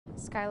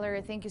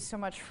Skylar, thank you so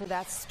much for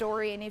that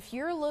story. And if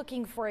you're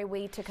looking for a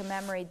way to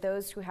commemorate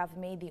those who have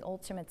made the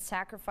ultimate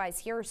sacrifice,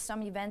 here are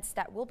some events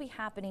that will be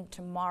happening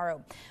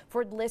tomorrow.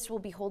 Fort Bliss will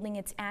be holding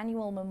its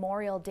annual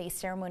Memorial Day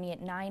ceremony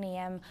at 9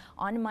 a.m.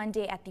 on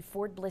Monday at the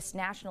Fort Bliss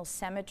National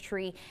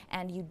Cemetery,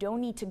 and you don't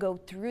need to go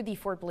through the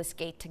Fort Bliss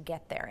gate to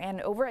get there.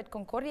 And over at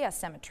Concordia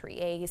Cemetery,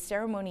 a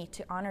ceremony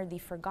to honor the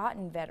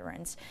forgotten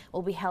veterans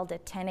will be held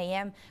at 10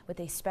 a.m.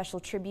 with a special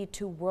tribute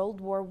to World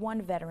War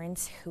I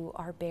veterans who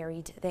are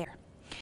buried there.